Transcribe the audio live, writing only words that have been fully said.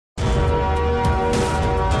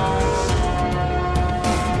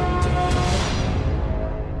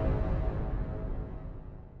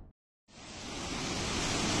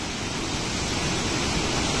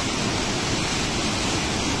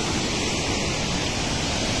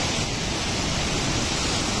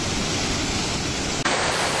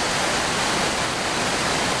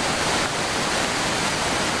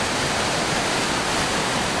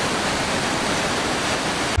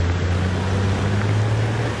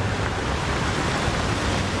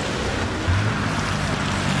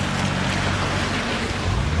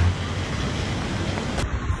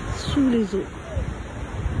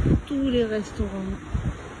les restaurants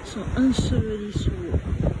sont ensevelis sous l'eau.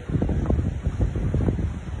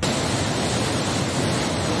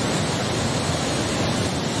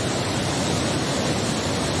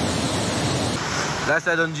 Là,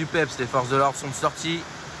 ça donne du peps. Les forces de l'ordre sont sorties,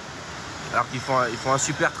 alors qu'ils font un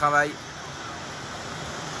super travail.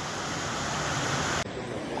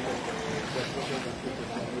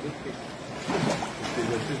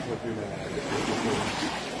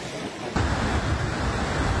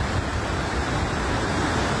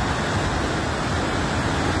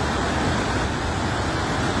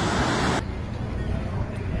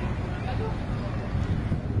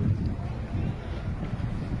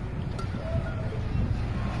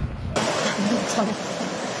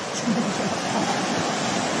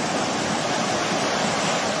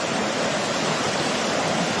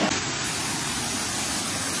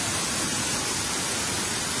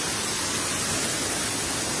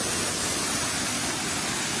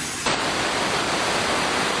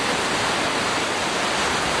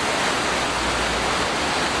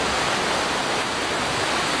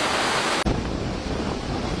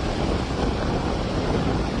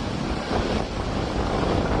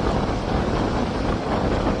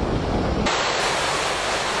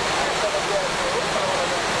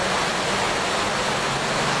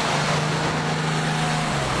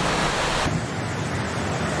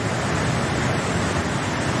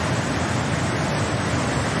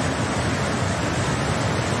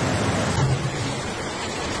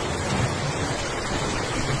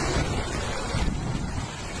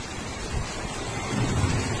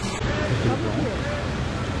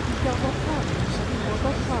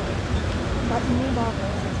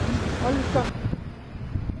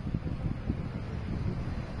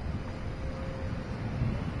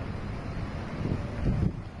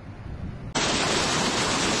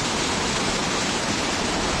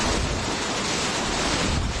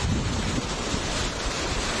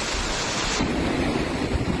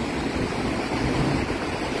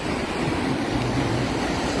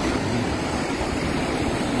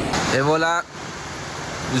 Et voilà,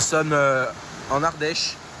 nous sommes en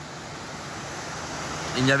Ardèche.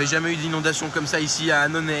 Il n'y avait jamais eu d'inondation comme ça ici à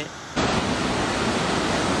Annonay.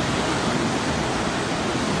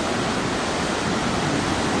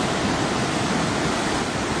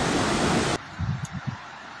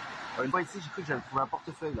 Une fois ici, j'ai cru que j'avais trouvé un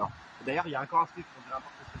portefeuille là. D'ailleurs, il y a encore un truc, on dirait un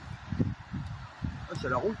portefeuille. Ah, c'est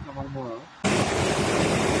la route normalement là.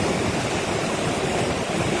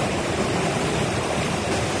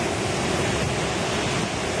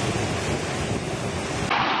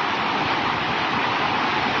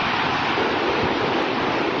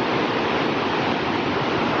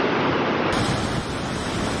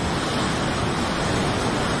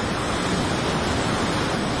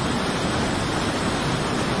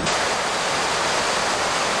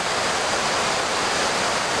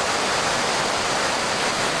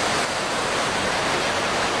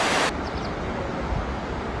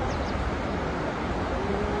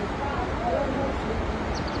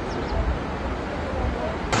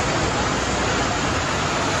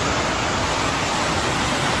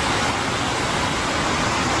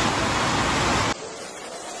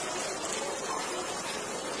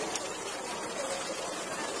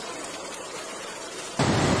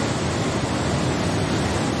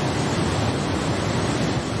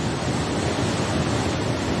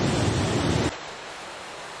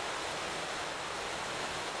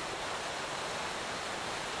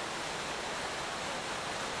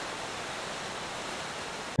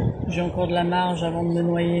 J'ai encore de la marge avant de me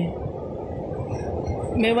noyer.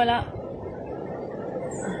 Mais voilà.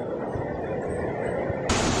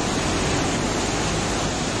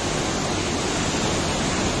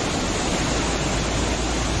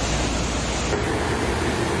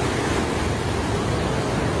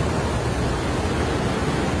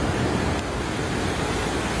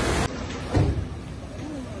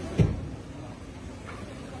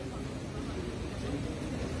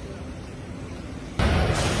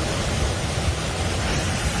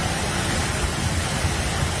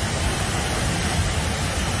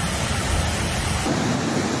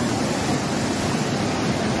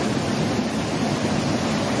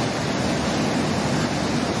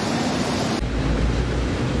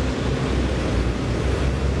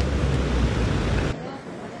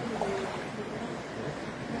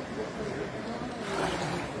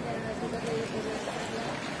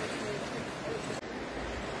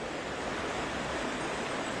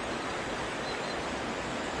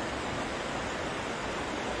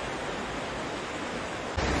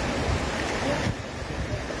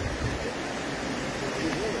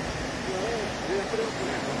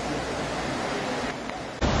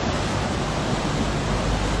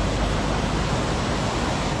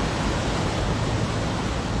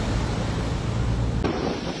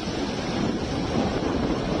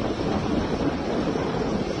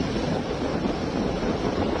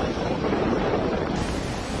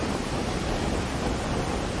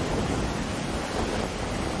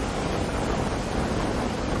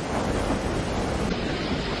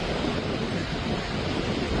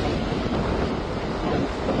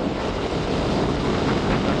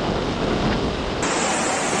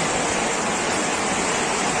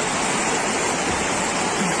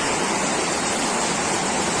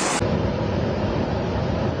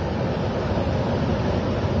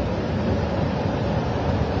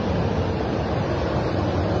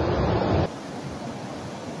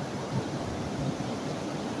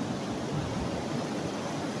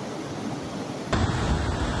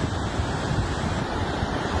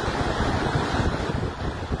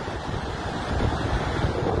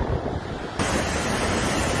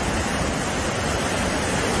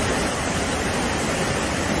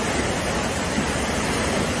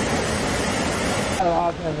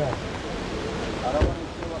 Evet. Arabanın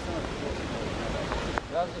içine basana.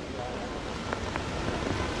 Biraz da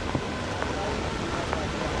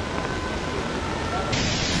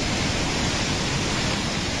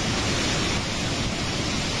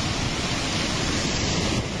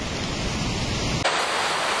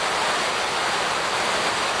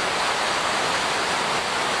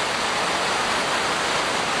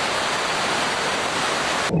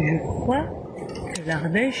Je crois que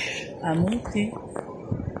l'Ardèche a monté.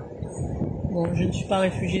 Bon, je ne suis pas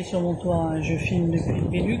réfugié sur mon toit, hein, je filme depuis le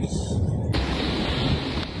Benelux.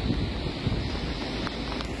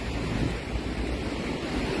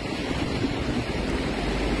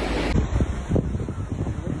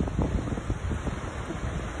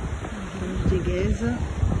 Je me dégaise.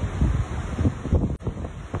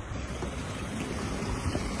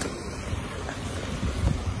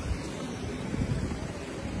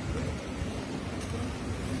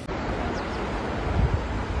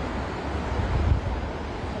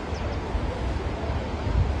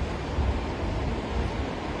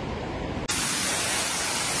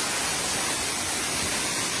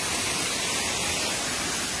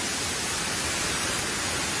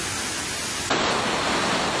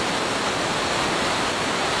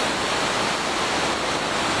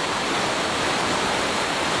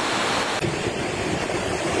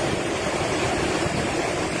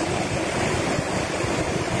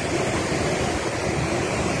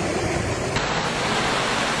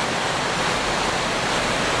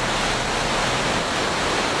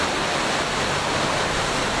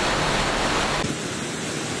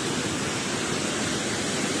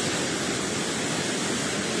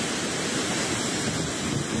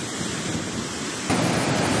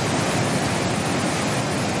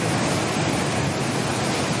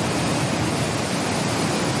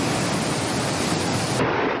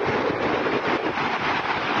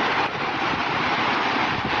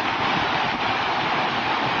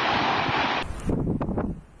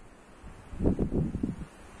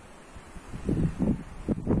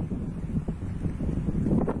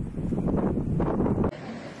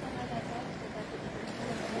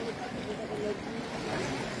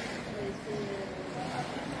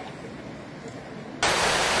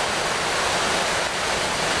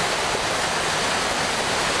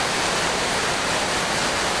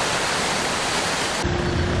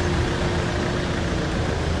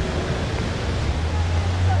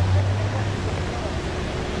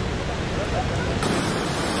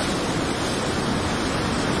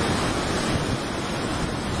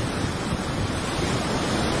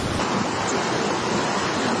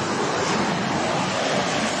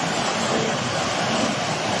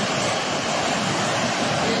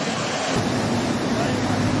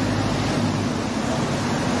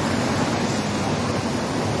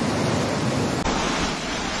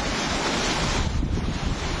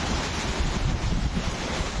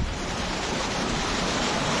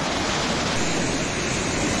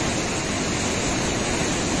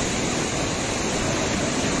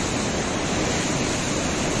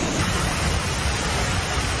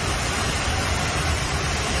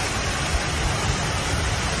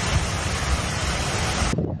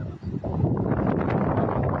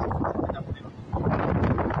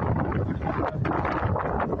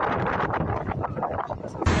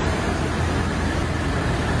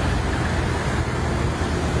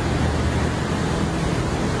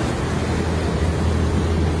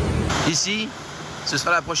 Ici, ce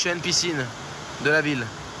sera la prochaine piscine de la ville.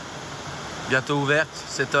 Bientôt ouverte,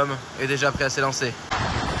 cet homme est déjà prêt à s'élancer.